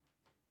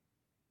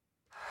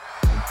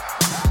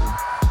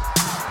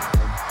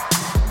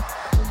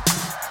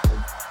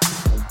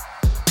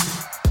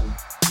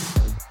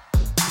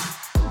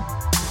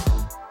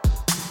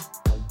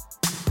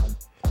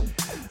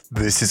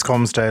This is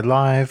Comms Day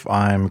Live.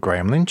 I'm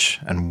Graham Lynch,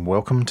 and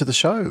welcome to the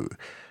show.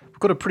 We've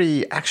got a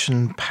pretty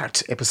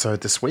action-packed episode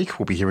this week.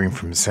 We'll be hearing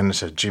from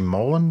Senator Jim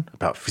Molan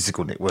about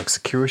physical network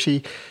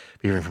security,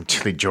 be hearing from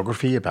Tilly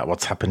Geography about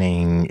what's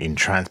happening in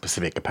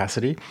Trans-Pacific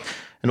capacity,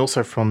 and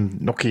also from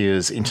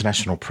Nokia's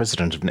International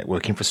President of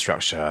Network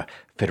Infrastructure,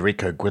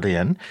 Federico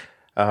Guillén,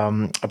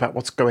 about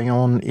what's going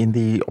on in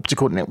the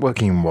optical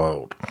networking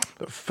world.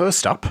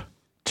 First up,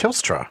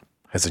 Telstra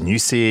has a new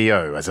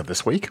CEO as of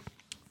this week,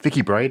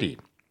 Vicki Brady.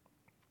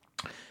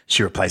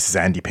 She replaces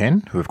Andy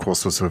Penn, who of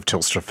course was with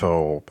Telstra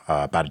for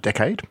about a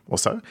decade or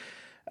so.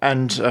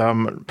 And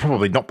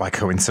probably not by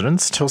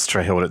coincidence,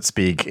 Telstra held its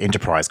big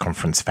enterprise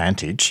conference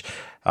Vantage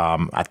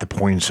at the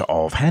point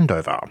of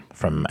handover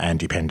from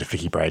Andy Penn to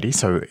Vicki Brady.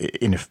 So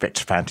in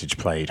effect, Vantage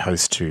played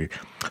host to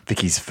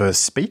Vicki's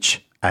first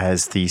speech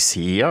as the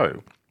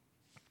CEO.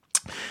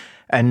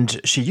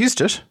 And she used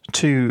it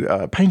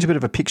to paint a bit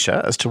of a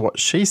picture as to what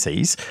she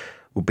sees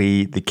will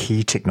be the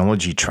key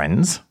technology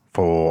trends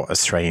for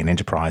Australian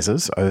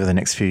enterprises over the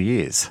next few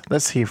years.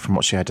 Let's hear from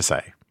what she had to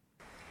say.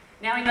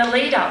 Now, in the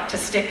lead up to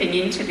stepping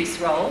into this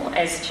role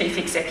as Chief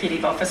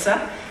Executive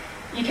Officer,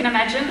 you can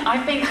imagine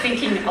I've been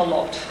thinking a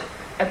lot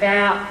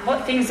about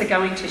what things are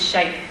going to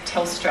shape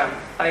Telstra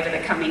over the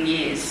coming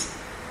years.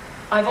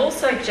 I've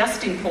also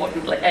as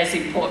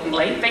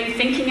importantly, been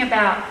thinking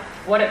about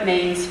what it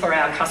means for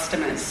our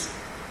customers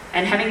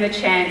and having the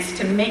chance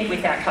to meet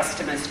with our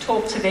customers,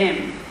 talk to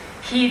them,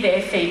 hear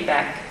their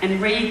feedback and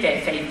read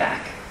their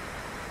feedback.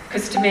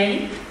 Because to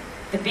me,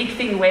 the big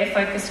thing we're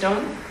focused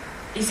on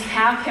is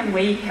how can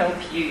we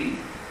help you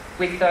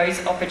with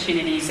those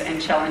opportunities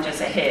and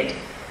challenges ahead.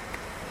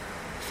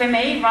 For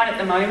me, right at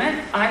the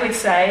moment, I would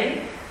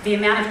say the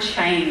amount of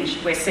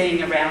change we're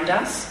seeing around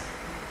us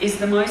is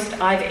the most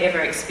I've ever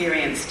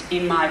experienced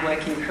in my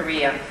working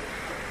career.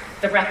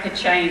 The rapid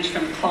change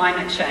from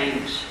climate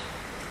change,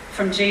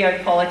 from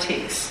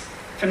geopolitics,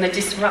 from the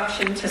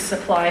disruption to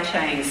supply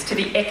chains, to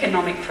the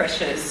economic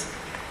pressures,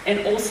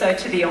 and also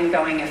to the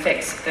ongoing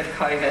effects of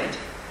COVID.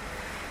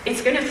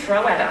 It's going to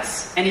throw at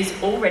us, and is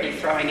already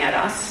throwing at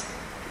us,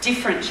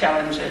 different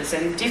challenges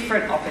and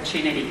different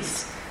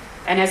opportunities.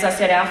 And as I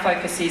said, our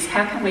focus is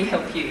how can we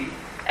help you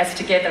as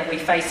together we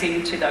face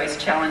into those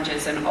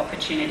challenges and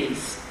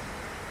opportunities.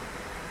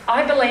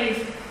 I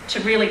believe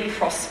to really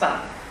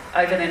prosper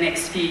over the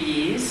next few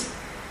years,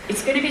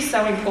 it's going to be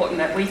so important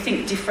that we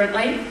think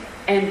differently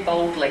and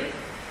boldly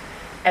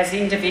as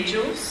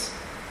individuals,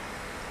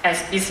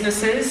 as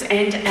businesses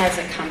and as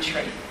a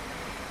country.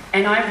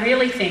 And I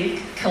really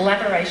think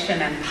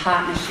collaboration and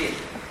partnership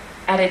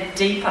at a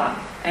deeper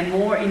and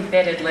more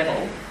embedded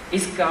level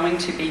is going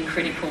to be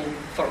critical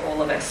for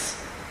all of us.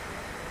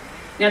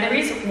 Now, there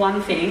is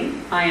one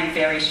thing I am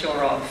very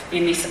sure of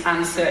in this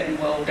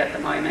uncertain world at the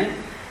moment,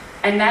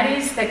 and that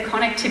is that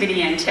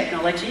connectivity and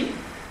technology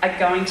are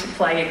going to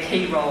play a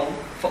key role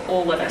for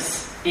all of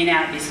us in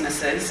our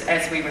businesses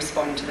as we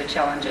respond to the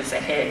challenges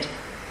ahead.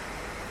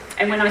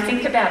 And when I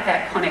think about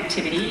that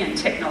connectivity and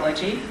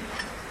technology,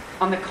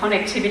 on the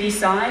connectivity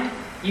side,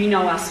 you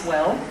know us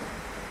well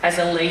as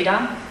a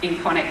leader in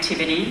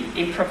connectivity,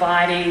 in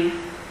providing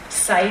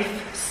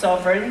safe,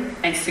 sovereign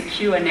and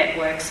secure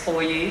networks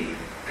for you,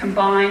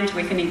 combined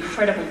with an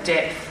incredible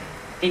depth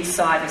in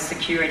cyber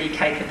security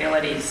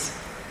capabilities.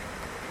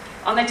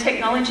 On the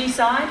technology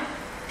side,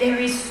 there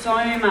is so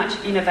much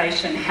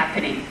innovation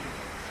happening,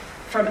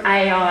 from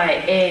AI,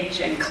 edge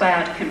and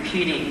cloud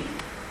computing.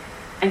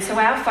 And so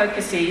our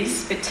focus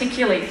is,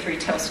 particularly through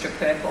Telstra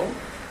Purple,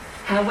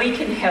 how we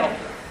can help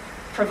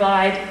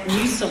provide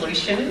new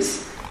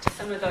solutions to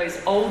some of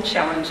those old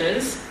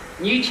challenges,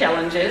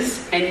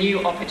 and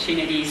new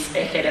opportunities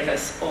ahead of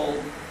us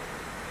all.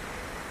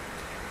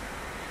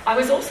 I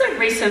was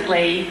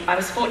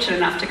fortunate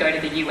enough to go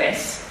to the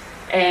US,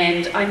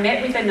 and I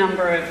met with a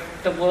number of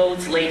the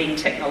world's leading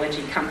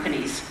technology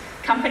companies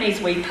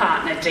we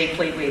partner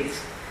deeply with.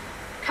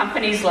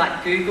 Companies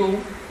like Google,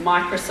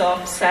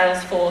 Microsoft,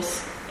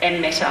 Salesforce and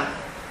Meta.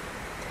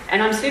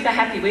 And I'm super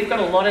happy we've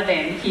got a lot of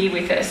them here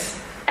with us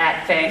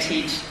at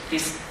Vantage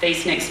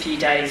these next few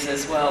days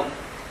as well.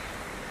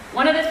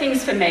 One of the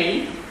things for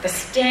me, the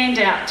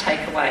standout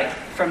takeaway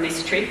from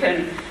this trip,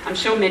 and I'm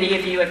sure many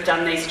of you have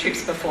done these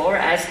trips before,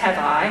 as have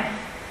I,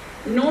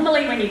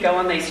 normally when you go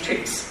on these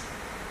trips,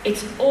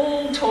 it's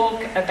all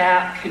talk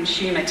about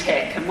consumer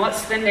tech and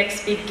what's the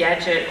next big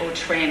gadget or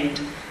trend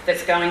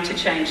that's going to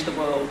change the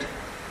world.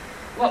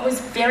 What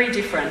was very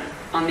different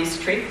on this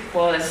trip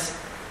was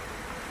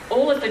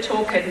all of the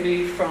talk had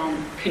moved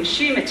from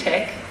consumer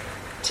tech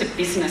to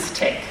business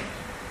tech.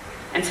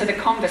 And so the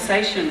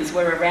conversations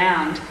were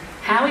around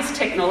how is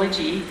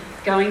technology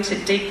going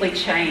to deeply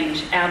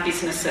change our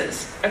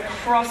businesses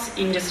across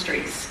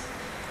industries.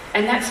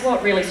 And that's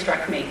what really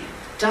struck me.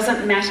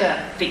 Doesn't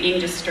matter the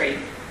industry,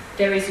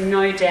 there is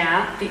no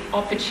doubt the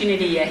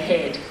opportunity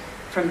ahead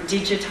from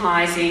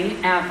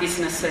digitising our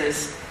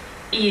businesses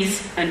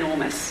is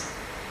enormous.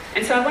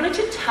 And so I wanted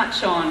to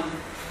touch on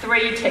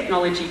 3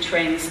 technology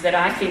trends that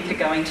I think are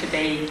going to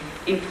be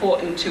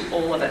important to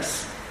all of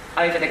us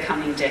over the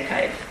coming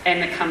decade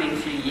and the coming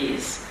few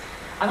years.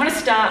 I want to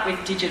start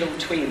with digital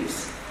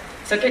twins.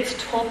 So it gets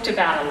talked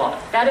about a lot.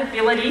 That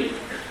ability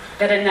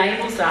that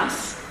enables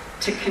us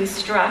to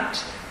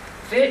construct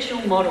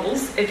virtual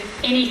models of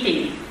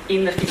anything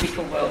in the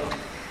physical world.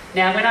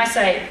 Now, when I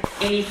say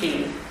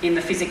anything in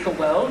the physical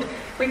world,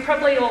 we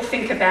probably all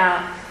think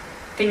about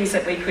things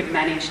that we could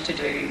manage to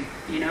do.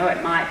 You know,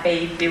 it might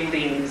be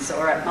buildings,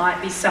 or it might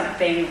be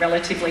something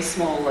relatively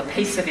small, a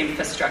piece of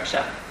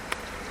infrastructure.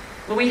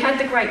 Well, we had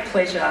the great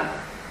pleasure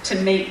to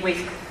meet with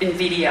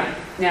NVIDIA.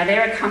 Now,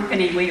 they're a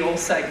company we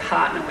also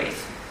partner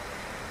with.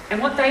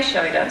 And what they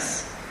showed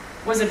us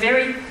was a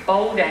very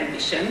bold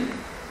ambition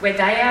where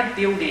they are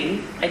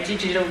building a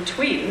digital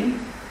twin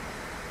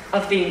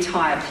of the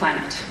entire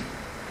planet.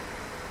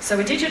 So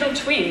a digital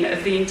twin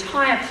of the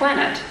entire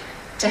planet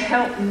to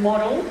help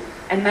model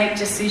and make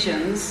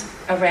decisions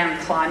around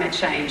climate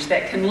change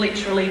that can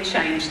literally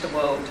change the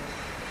world.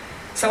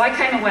 So I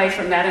came away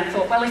from that and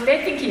thought, well, if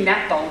they're thinking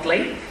that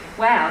boldly,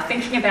 wow,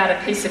 thinking about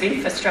a piece of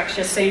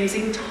infrastructure seems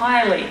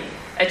entirely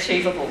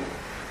achievable.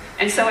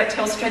 And so at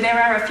Telstra,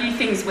 there are a few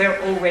things we're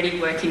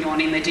already working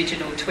on in the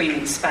digital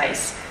twin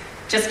space.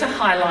 Just to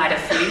highlight a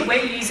few,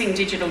 we're using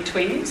digital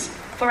twins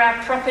for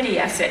our property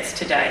assets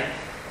today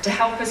to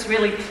help us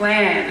really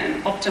plan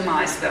and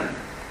optimise them.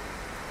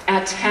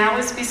 Our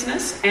towers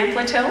business,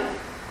 Amplitel,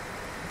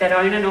 that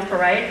own and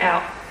operate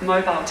our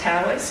mobile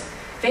towers,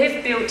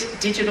 they've built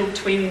digital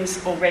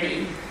twins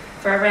already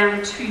for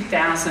around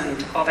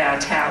 2,000 of our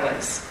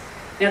towers.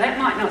 Now, that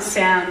might not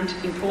sound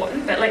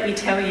important, but let me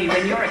tell you,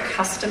 when you're a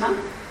customer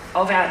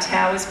of our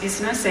towers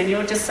business and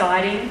you're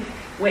deciding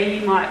where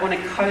you might want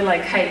to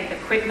co-locate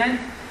equipment,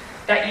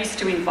 that used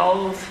to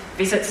involve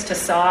visits to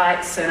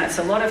sites, and it's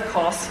a lot of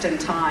cost and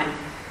time.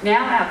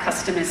 Now our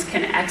customers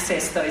can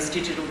access those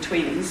digital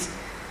twins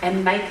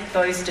and make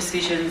those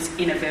decisions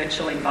in a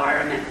virtual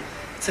environment.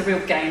 It's a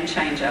real game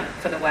changer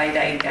for the way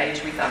they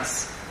engage with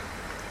us.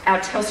 Our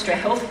Telstra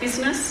Health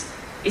business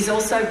is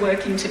also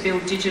working to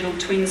build digital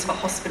twins for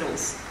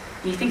hospitals.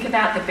 You think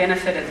about the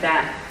benefit of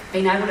that,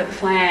 being able to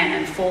plan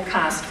and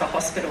forecast for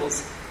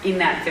hospitals in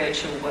that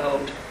virtual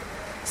world.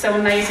 So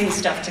amazing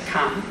stuff to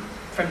come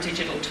from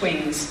digital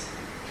twins.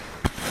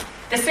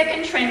 The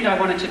second trend I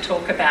wanted to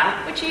talk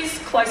about, which is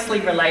closely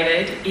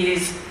related,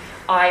 is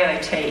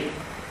IoT.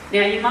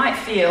 Now, you might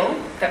feel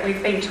that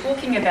we've been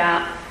talking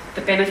about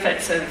the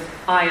benefits of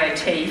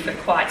IoT for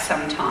quite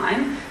some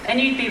time, and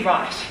you'd be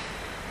right.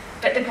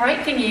 But the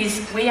great thing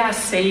is we are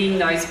seeing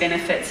those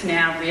benefits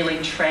now really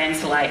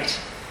translate.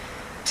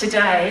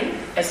 Today,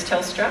 as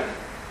Telstra,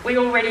 we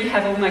already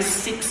have almost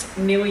 6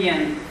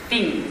 million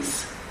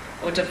things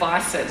or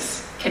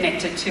devices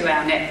connected to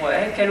our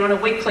network, and on a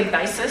weekly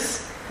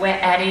basis, we're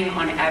adding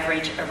on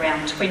average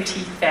around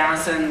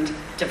 20,000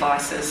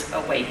 devices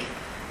a week.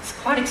 It's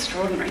quite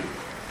extraordinary.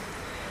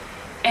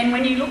 And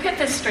when you look at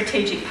the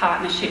strategic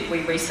partnership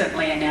we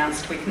recently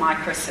announced with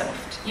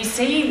Microsoft, you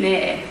see in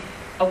there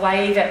a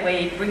way that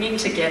we're bringing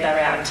together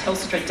our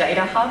Telstra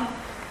Data Hub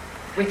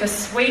with a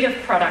suite of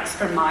products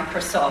from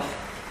Microsoft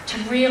to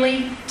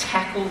really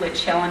tackle the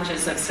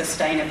challenges of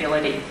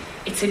sustainability.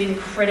 It's an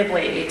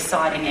incredibly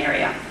exciting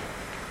area.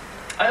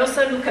 I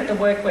also look at the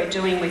work we're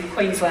doing with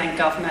Queensland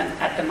Government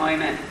at the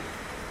moment,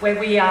 where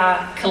we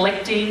are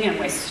collecting and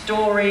we're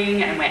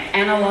storing and we're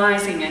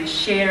analysing and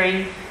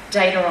sharing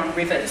data on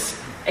rivers.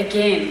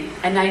 Again,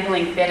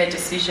 enabling better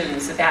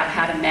decisions about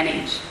how to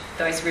manage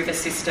those river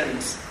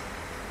systems.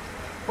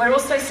 We're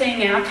also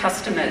seeing our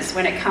customers,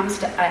 when it comes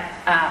to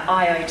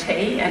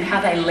IoT and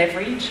how they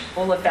leverage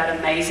all of that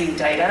amazing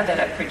data that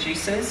it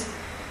produces,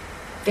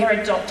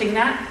 they're adopting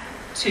that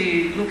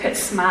to look at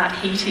smart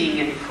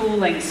heating and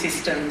cooling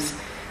systems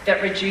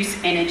that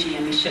reduce energy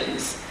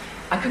emissions.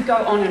 I could go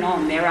on and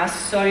on. There are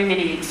so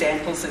many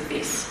examples of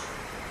this.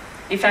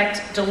 In fact,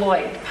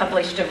 Deloitte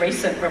published a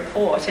recent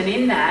report, and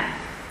in that,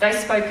 they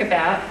spoke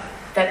about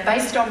that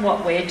based on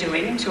what we're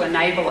doing to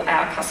enable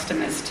our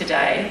customers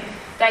today,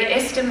 they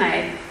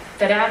estimate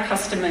that our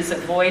customers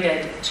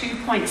avoided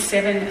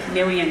 2.7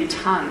 million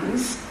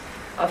tonnes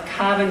of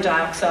carbon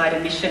dioxide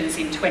emissions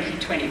in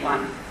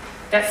 2021.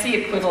 That's the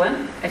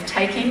equivalent of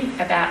taking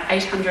about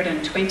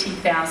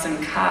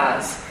 820,000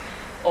 cars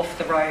off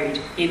the road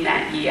in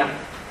that year.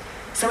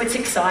 So it's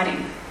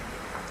exciting.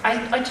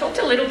 I talked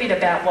a little bit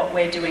about what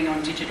we're doing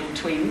on digital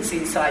twins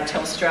inside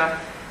Telstra.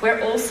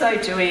 We're also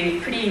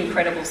doing pretty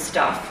incredible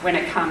stuff when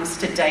it comes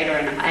to data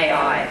and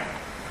AI.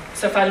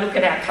 So if I look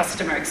at our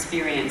customer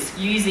experience,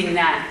 using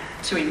that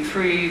to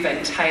improve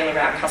and tailor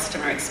our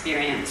customer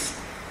experience.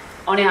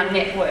 On our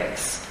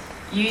networks,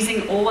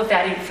 using all of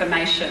that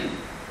information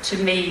to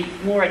be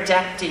more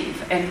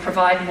adaptive and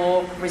provide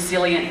more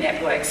resilient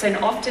networks, and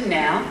often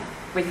now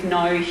with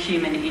no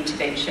human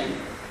intervention.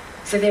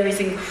 So there is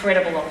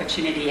incredible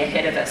opportunity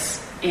ahead of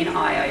us in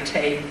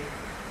IoT.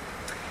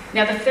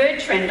 Now, the third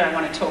trend I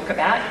want to talk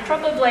about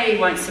probably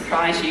won't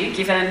surprise you,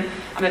 given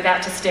I'm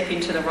about to step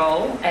into the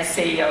role as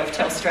CEO of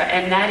Telstra,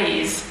 and that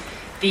is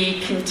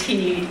the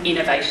continued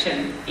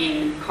innovation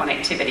in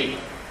connectivity.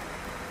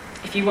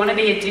 If you want to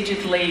be a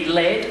digitally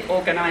led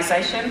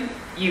organisation,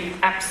 you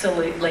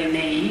absolutely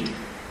need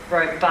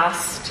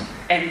robust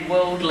and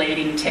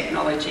world-leading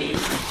technology,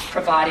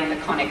 providing the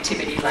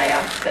connectivity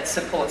layer that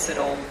supports it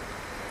all.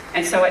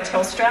 And so at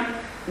Telstra,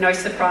 no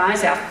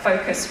surprise, our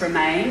focus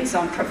remains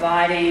on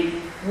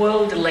providing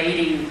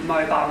world-leading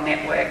mobile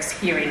networks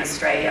here in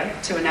Australia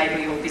to enable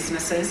your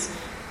businesses,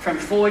 from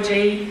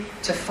 4G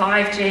to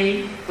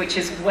 5G, which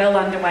is well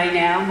underway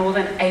now, more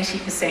than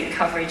 80%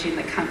 coverage in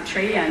the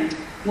country and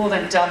more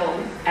than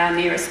double our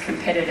nearest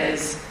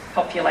competitors'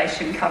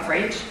 population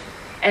coverage.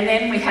 And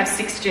then we have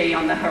 6G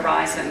on the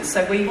horizon,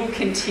 so we will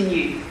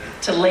continue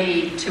to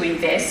lead, to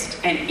invest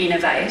and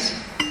innovate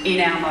in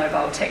our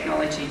mobile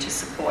technology to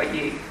support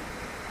you.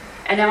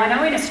 And now I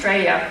know in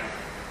Australia,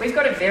 we've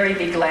got a very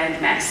big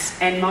landmass,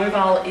 and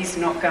mobile is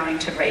not going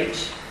to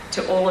reach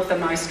to all of the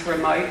most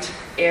remote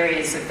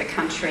areas of the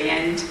country,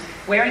 and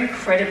we're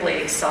incredibly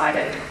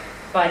excited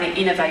by the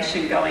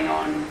innovation going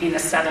on in the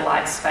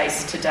satellite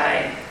space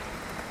today.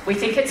 We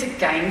think it's a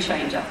game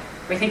changer.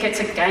 We think it's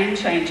a game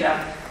changer,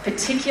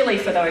 particularly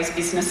for those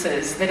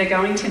businesses that are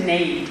going to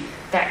need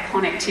that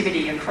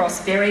connectivity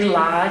across very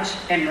large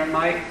and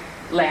remote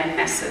land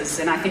masses.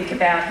 And I think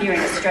about here in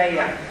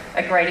Australia,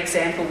 a great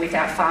example with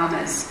our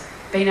farmers,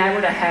 being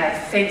able to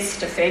have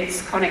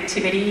fence-to-fence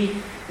connectivity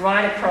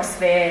right across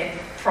their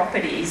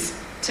properties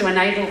to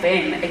enable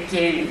them,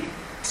 again,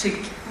 to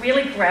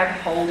really grab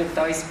hold of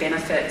those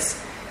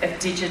benefits of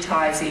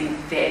digitising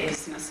their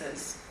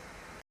businesses.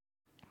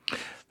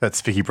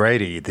 That's Vicki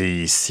Brady,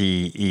 the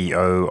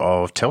CEO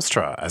of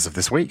Telstra as of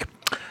this week.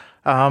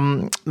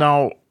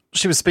 Now,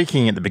 she was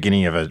speaking at the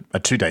beginning of a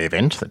two-day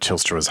event that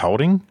Telstra is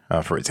holding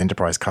for its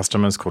enterprise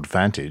customers called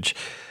Vantage.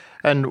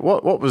 And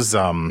what was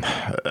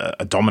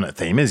a dominant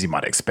theme, as you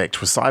might expect,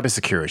 was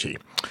cybersecurity.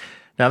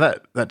 Now,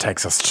 that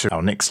takes us to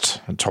our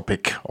next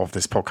topic of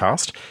this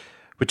podcast,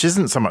 which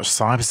isn't so much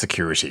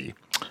cybersecurity,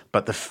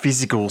 but the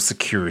physical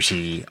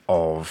security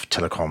of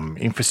telecom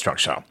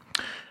infrastructure.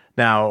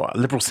 Now,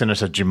 Liberal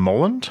Senator Jim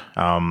Moreland,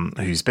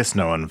 who's best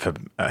known for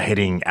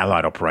heading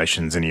Allied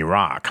operations in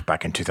Iraq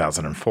back in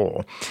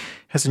 2004,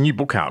 has a new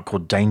book out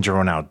called Danger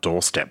on Our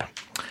Doorstep.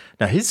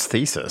 Now, his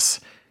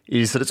thesis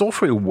is that it's all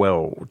very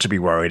well to be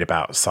worried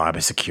about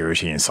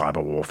cybersecurity and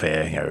cyber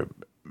warfare,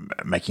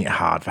 making it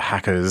hard for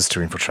hackers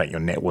to infiltrate your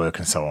network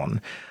and so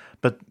on.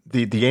 But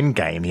the end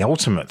game, the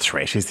ultimate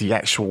threat, is the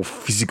actual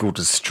physical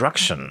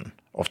destruction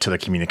of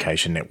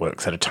telecommunication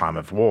networks at a time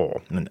of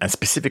war, and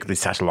specifically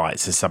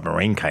satellites and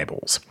submarine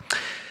cables.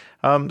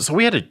 So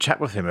we had a chat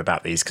with him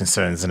about these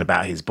concerns and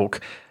about his book,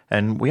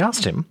 and we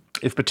asked him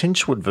if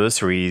potential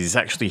adversaries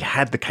actually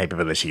had the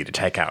capability to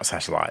take out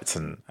satellites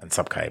and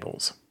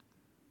subcables.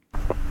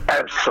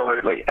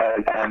 Absolutely,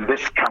 and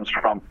this comes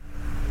from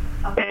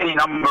any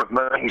number of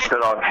meetings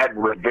that I've had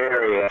with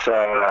various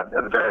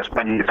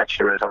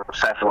manufacturers of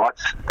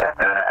satellites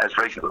as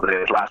recently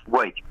as last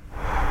week,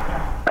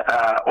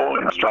 all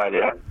in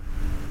Australia.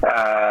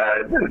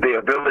 The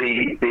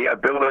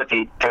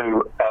ability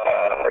to,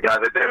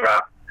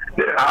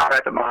 there are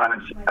at the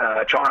moment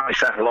Chinese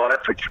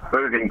satellites which are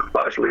moving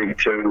closely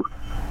to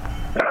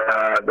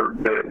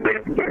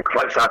the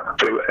close up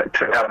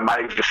to our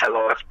major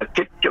satellites,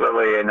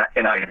 particularly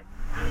in a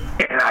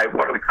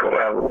what we call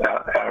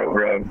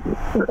our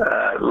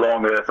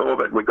long Earth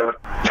orbit. We've got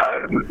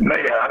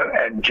MEO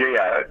and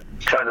GEO.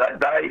 So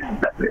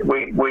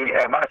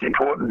our most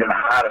important and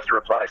hardest to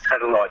replace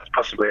satellites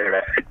possibly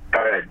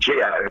are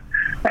GEO,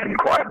 and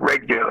quite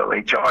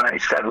regularly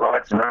Chinese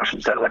satellites and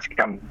Russian satellites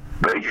come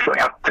beefing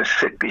up to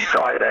sit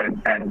beside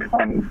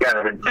and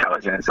gather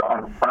intelligence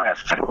on our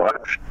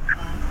satellites.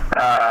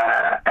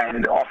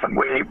 And often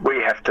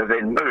we have to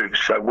then move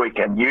so we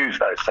can use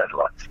those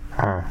satellites.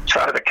 So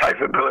the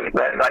capability,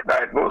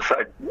 they've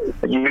also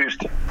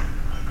used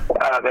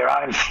their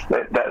own,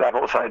 they've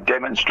also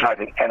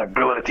demonstrated an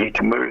ability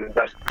to move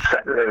the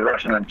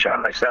Russian and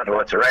Chinese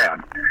satellites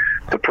around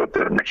to put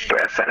them next to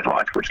our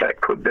satellites, which they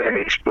could then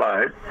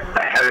explode.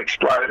 They have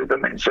exploded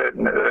them in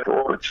certain Earth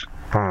orbits,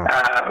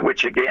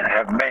 which again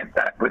have meant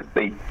that with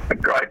the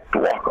great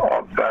block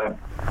of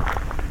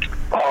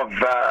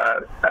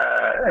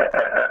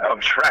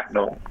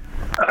shrapnel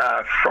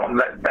from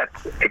that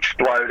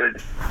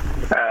exploded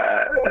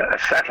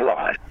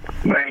satellite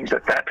means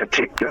that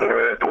particular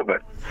Earth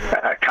orbit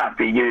can't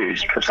be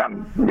used for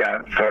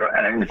for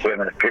an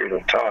indeterminate period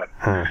of time.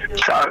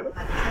 So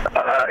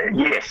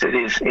yes, it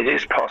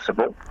is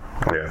possible.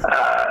 Yeah.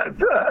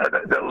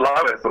 The low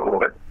Earth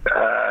orbit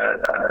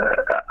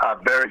are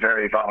very,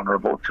 very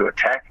vulnerable to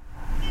attack.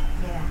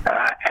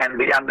 And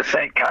the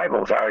undersea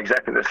cables are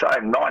exactly the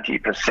same.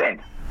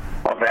 90%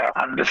 of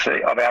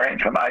our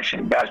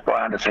information goes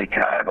by undersea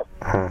cable,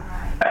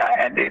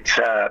 and it's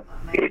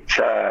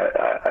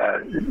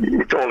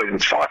all in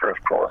cipher,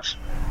 of course.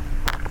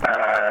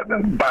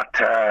 But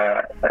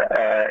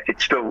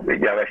it's still,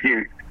 if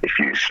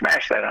you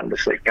smash that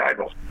undersea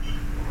cable,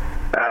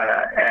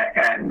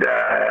 and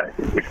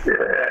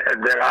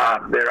there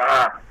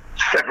are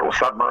several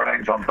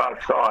submarines on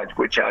both sides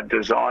which are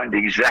designed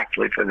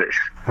exactly for this,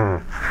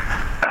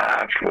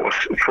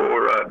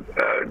 for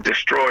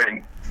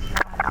destroying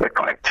the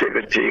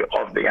connectivity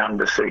of the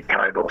undersea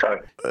cable. So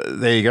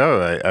there you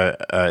go,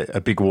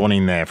 a big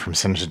warning there from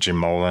Senator Jim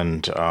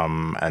Moreland,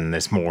 and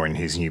there's more in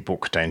his new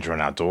book, Danger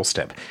on Our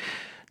Doorstep.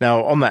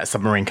 Now, on that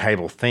submarine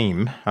cable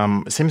theme,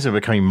 it seems we're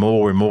becoming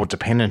more and more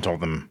dependent on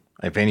them,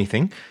 if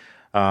anything,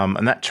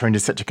 and that trend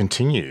is set to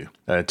continue.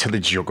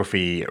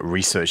 Telegeography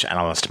research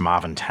analyst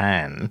Marvin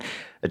Tan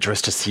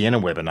addressed a Siena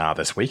webinar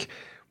this week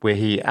where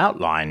he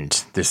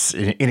outlined this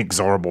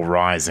inexorable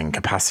rise in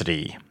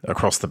capacity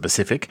across the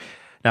Pacific.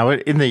 Now,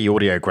 in the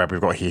audio grab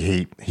we've got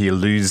here, he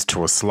alludes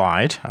to a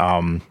slide.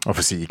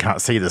 Obviously, you can't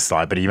see the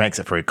slide, but he makes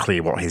it very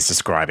clear what he's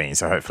describing,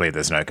 so hopefully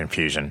there's no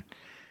confusion.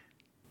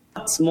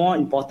 What's more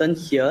important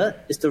here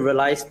is to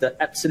realize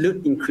the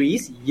absolute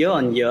increase year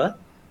on year,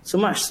 so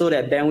much so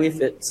that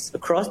bandwidth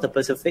across the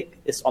Pacific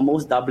is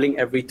almost doubling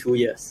every 2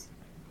 years.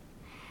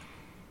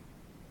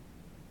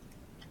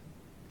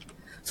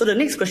 So the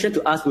next question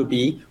to ask would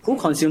be, who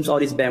consumes all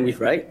this bandwidth,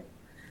 right?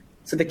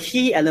 So the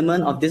key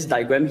element of this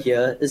diagram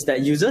here is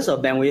that users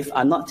of bandwidth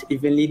are not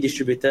evenly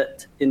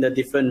distributed in the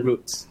different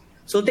routes.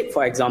 So take,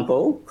 for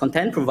example,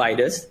 content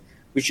providers,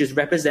 which is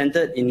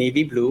represented in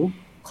navy blue,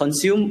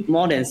 consume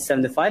more than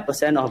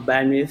 75% of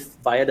bandwidth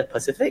via the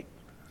Pacific,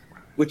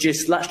 which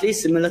is largely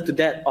similar to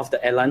that of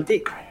the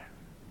Atlantic,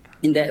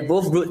 in that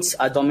both routes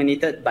are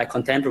dominated by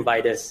content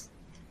providers.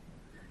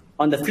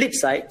 On the flip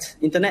side,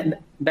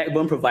 internet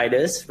backbone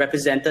providers,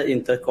 represented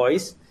in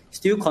turquoise,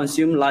 still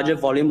consume larger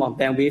volume of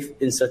bandwidth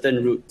in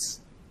certain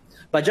routes.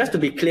 But just to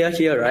be clear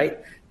here, right,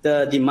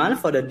 the demand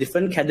for the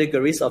different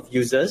categories of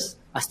users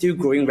are still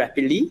growing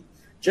rapidly,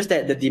 just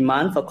that the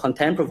demand for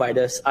content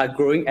providers are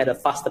growing at a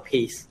faster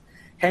pace.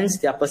 Hence,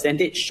 their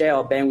percentage share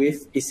of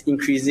bandwidth is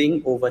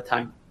increasing over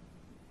time.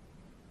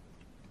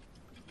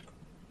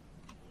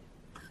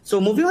 So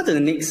moving on to the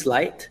next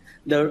slide,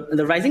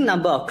 the rising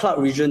number of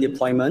cloud region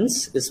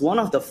deployments is one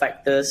of the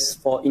factors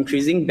for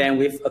increasing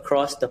bandwidth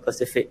across the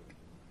Pacific.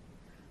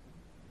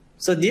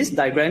 So this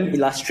diagram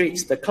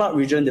illustrates the cloud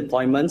region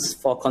deployments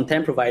for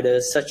content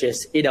providers such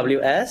as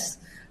AWS,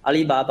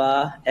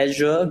 Alibaba,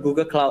 Azure,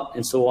 Google Cloud,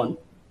 and so on.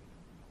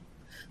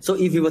 So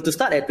if we were to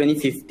start at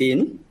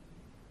 2015,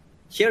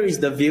 here is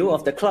the view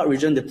of the cloud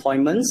region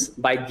deployments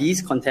by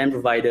these content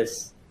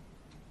providers.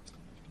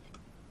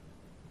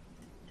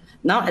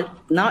 Now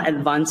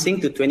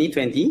advancing to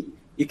 2020,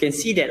 you can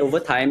see that over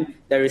time,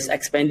 there is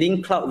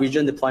expanding cloud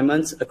region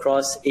deployments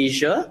across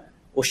Asia,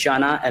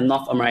 Oceania, and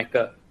North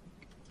America.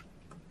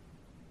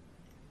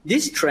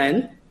 This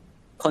trend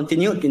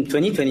continued in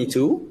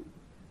 2022,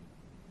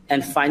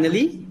 and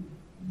finally,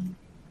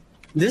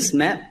 this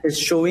map is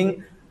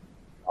showing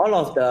all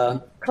of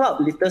the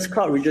latest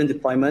cloud region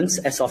deployments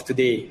as of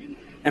today.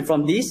 And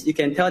from this, you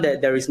can tell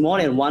that there is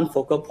more than one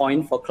focal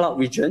point for cloud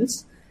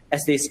regions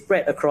as they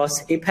spread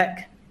across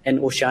APAC and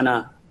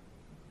Oceania.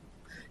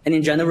 And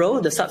in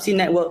general, the subsea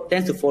network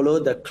tends to follow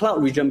the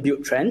cloud region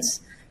build trends,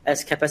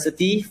 as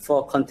capacity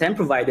for content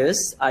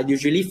providers are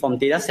usually from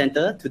data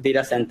center to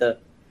data center.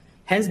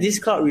 Hence, these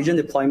cloud region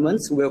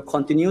deployments will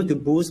continue to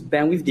boost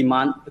bandwidth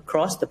demand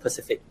across the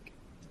Pacific.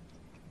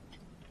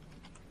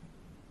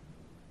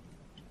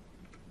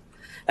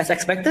 As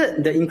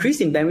expected, the increase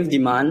in bandwidth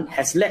demand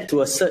has led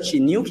to a surge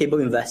in new cable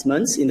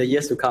investments in the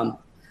years to come.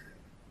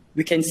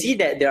 We can see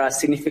that there are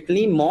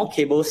significantly more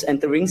cables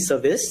entering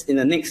service in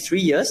the next 3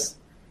 years,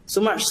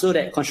 so much so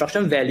that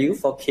construction value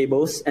for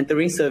cables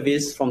entering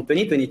service from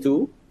 2022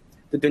 to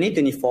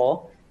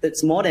 2024,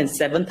 that's more than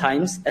 7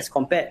 times as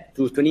compared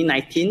to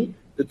 2019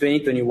 to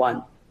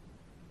 2021.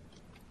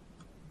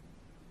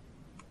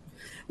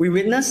 We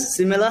witnessed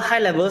similar high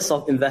levels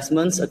of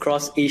investments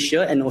across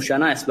Asia and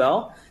Oceania as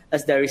well,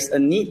 as there is a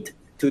need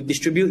to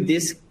distribute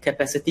this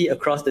capacity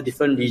across the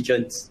different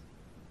regions.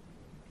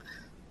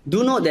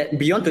 Do note that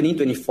beyond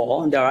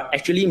 2024, there are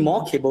actually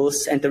more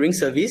cables entering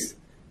service,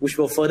 which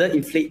will further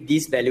inflate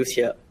these values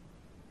here.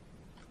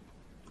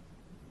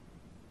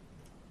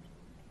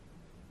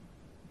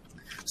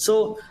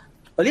 So,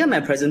 earlier in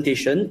my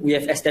presentation, we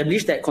have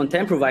established that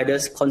content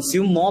providers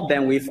consume more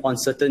bandwidth on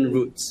certain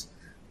routes.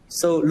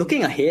 So,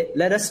 looking ahead,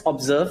 let us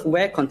observe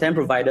where content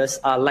providers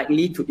are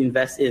likely to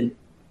invest in.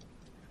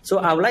 So,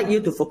 I would like you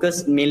to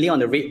focus mainly on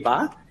the red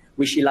bar,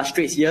 which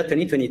illustrates year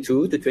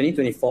 2022 to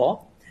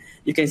 2024.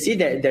 You can see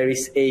that there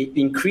is an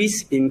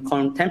increase in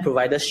content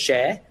providers'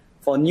 share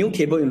for new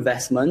cable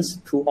investments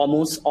to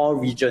almost all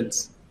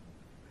regions.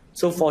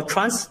 So for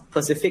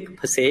Trans-Pacific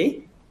per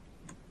se,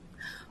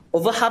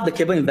 over half the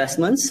cable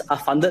investments are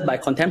funded by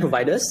content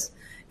providers,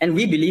 and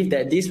we believe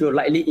that this will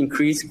likely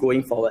increase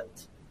going forward.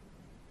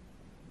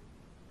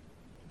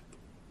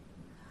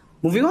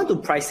 Moving on to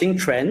pricing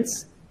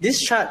trends, this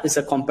chart is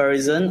a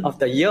comparison of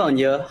the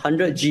year-on-year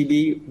 100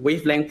 GB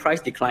wavelength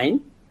price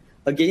decline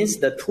against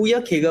the 2-year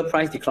CAGR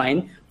price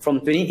decline from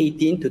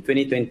 2018 to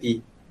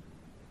 2020.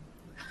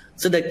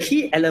 So the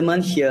key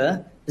element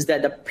here is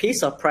that the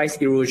pace of price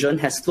erosion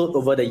has slowed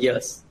over the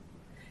years.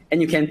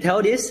 And you can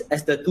tell this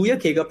as the 2-year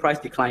CAGR price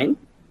decline,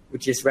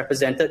 which is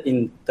represented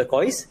in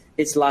turquoise,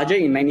 it's larger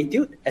in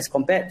magnitude as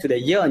compared to the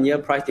year-on-year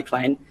price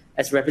decline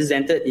as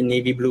represented in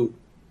navy blue.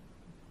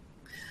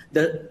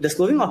 The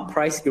slowing of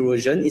price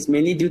erosion is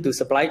mainly due to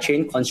supply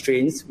chain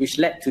constraints, which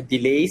led to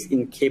delays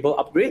in cable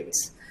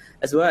upgrades,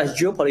 as well as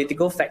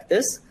geopolitical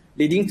factors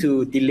leading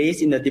to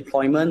delays in the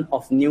deployment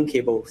of new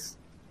cables.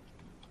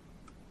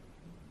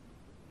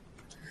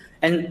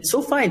 And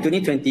so far in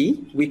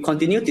 2020, we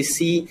continue to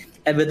see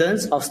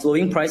evidence of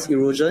slowing price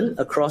erosion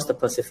across the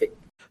Pacific.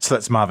 So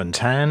that's Marvin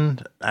Tan,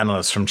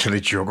 analyst from Chile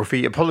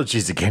Geography.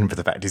 Apologies again for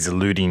the fact he's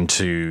alluding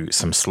to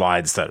some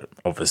slides that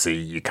obviously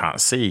you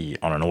can't see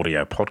on an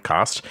audio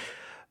podcast.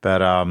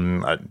 But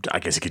I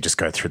guess you could just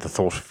go through the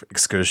thought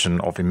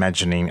excursion of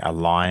imagining a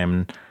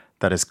lion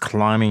that is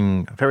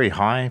climbing very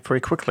high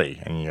very quickly,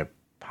 and you're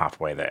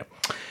halfway there.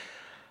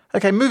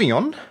 Okay, moving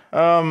on.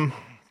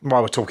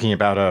 While we're talking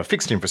about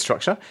fixed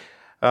infrastructure,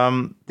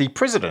 the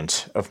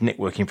president of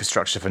network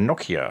infrastructure for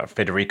Nokia,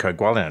 Federico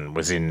Guillén,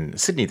 was in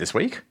Sydney this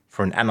week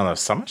for an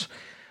analyst summit.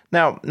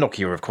 Now,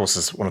 Nokia, of course,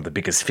 is one of the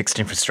biggest fixed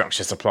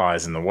infrastructure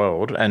suppliers in the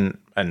world and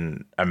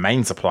a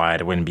main supplier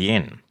to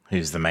NBN,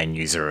 who's the main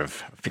user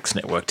of fixed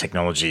network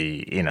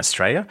technology in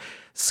Australia.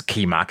 It's a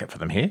key market for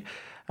them here.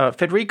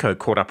 Federico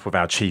caught up with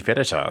our chief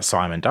editor,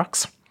 Simon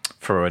Dux,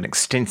 for an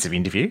extensive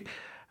interview.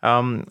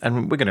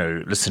 And we're going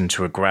to listen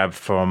to a grab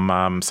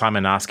from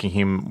Simon asking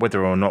him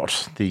whether or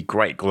not the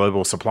great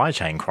global supply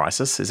chain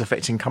crisis is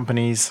affecting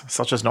companies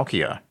such as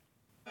Nokia.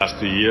 Last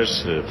 2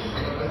 years,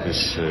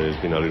 it's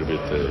been a little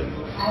bit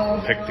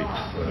hectic.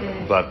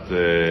 But,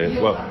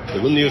 the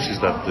good news is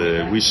that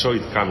we saw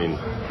it coming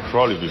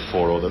probably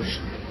before others,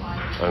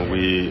 and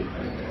we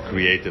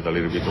created a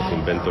little bit of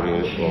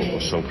inventory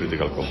of some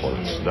critical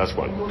components. That's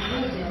one.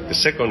 The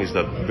second is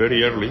that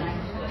very early,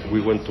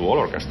 we went to all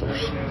our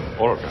customers,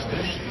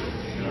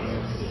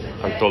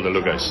 and told them,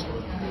 look guys,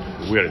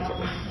 we are in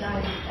trouble.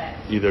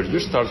 Either you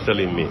start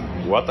telling me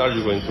what are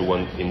you going to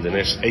want in the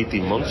next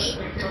 18 months,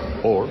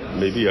 or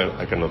maybe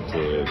I cannot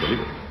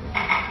deliver.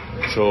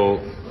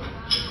 So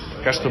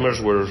customers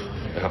were,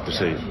 I have to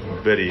say,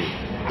 very,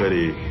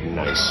 very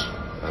nice,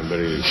 and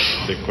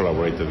they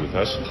collaborated with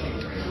us.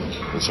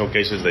 In some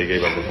cases they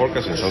gave us the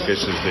forecast, in some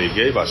cases they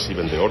gave us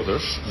even the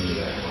orders.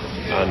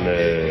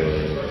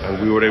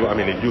 And we were able,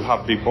 if you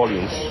have big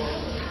volumes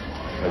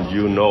and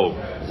you know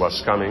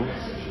what's coming,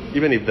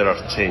 even if there are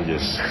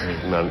changes,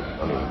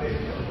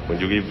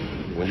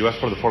 when you ask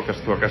for the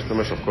forecast to our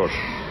customers, of course,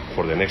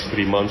 for the next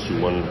 3 months you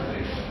want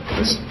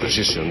this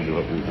precision, you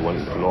want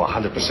to know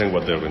 100%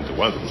 what they're going to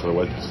want, because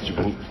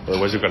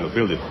otherwise you cannot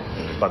build it.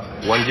 But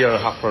 1 year and a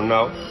half from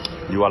now,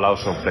 you allow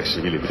some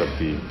flexibility,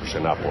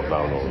 30% up or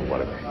down or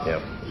whatever,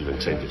 even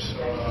changes.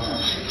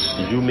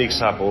 If you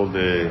mix up all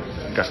the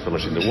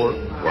customers in the world,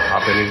 what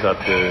happens is that,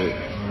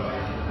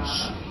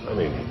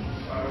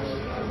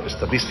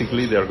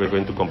 statistically they are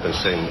going to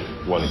compensate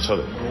one each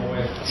other.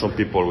 Some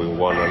people will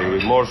want a little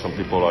bit more, some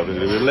people a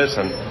little bit less,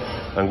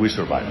 and we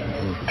survive.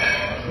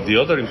 The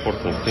other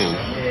important thing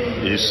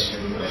is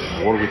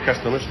work with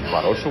customers,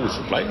 but also with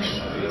suppliers.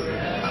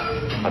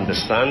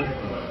 Understand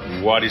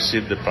what is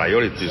it, the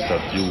priorities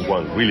that you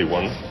really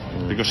want,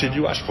 because if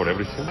you ask for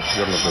everything,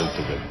 you're not going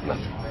to get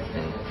nothing.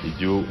 If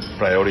you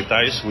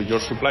prioritize with your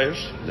suppliers,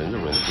 then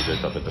you're going to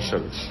get a better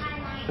service.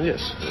 And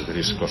yes, there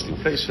is cost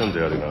inflation,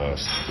 they are in a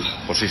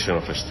position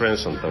of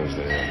strength, sometimes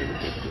they are a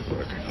little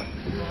bit.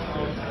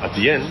 At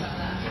the end,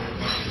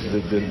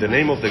 the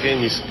name of the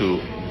game is to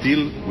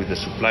deal with the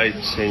supply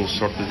chain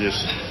shortages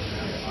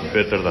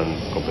better than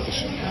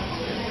competition.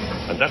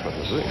 And that's what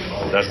we're doing.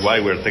 And that's why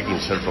we're taking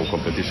share from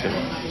competition,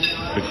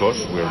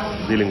 because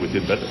we're dealing with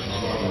it better.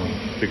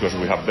 Because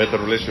we have better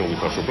relation with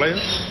our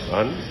suppliers,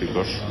 and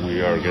because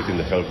we are getting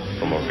the help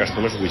from our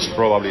customers, which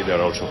probably they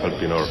are also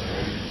helping our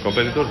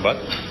competitors, but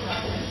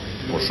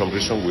for some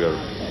reason we are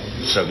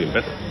serving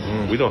better.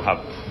 We don't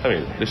have,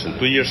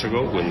 2 years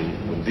ago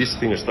when this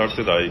thing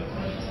started, I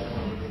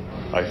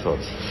thought,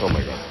 oh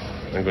my God,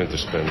 I'm going to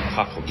spend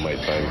half of my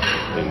time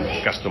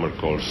in customer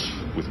calls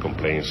with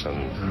complaints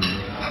and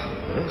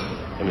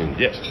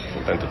yes,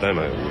 from time to time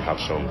we have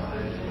some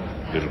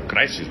little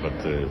crisis, but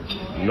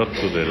not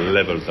to the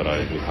level that I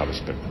would have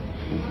expected,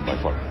 by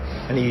far.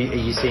 And are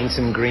you seeing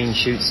some green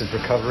shoots of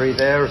recovery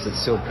there, or is it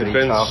still pretty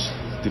tough?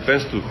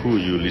 Depends to who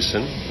you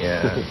listen.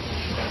 Yeah.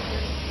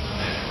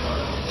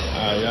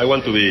 I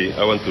want to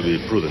be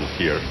prudent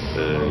here.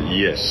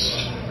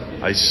 Yes,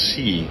 I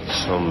see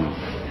some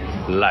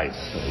light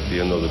at the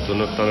end of the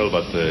tunnel,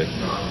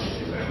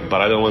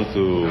 but I don't want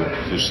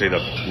to say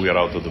that we are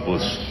out of the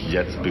woods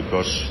yet,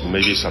 because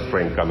maybe it's a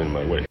train coming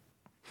my way.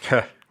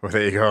 Well,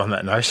 there you go on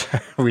that note.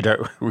 We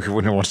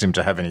wouldn't want him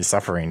to have any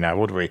suffering now,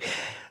 would we?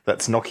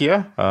 That's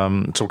Nokia,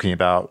 talking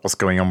about what's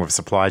going on with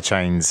supply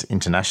chains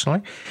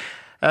internationally.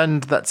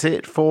 And that's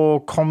it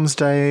for Comms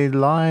Day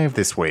Live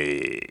this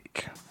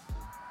week.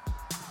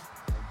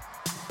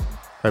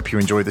 Hope you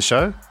enjoyed the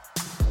show.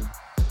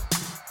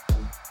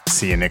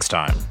 See you next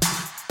time.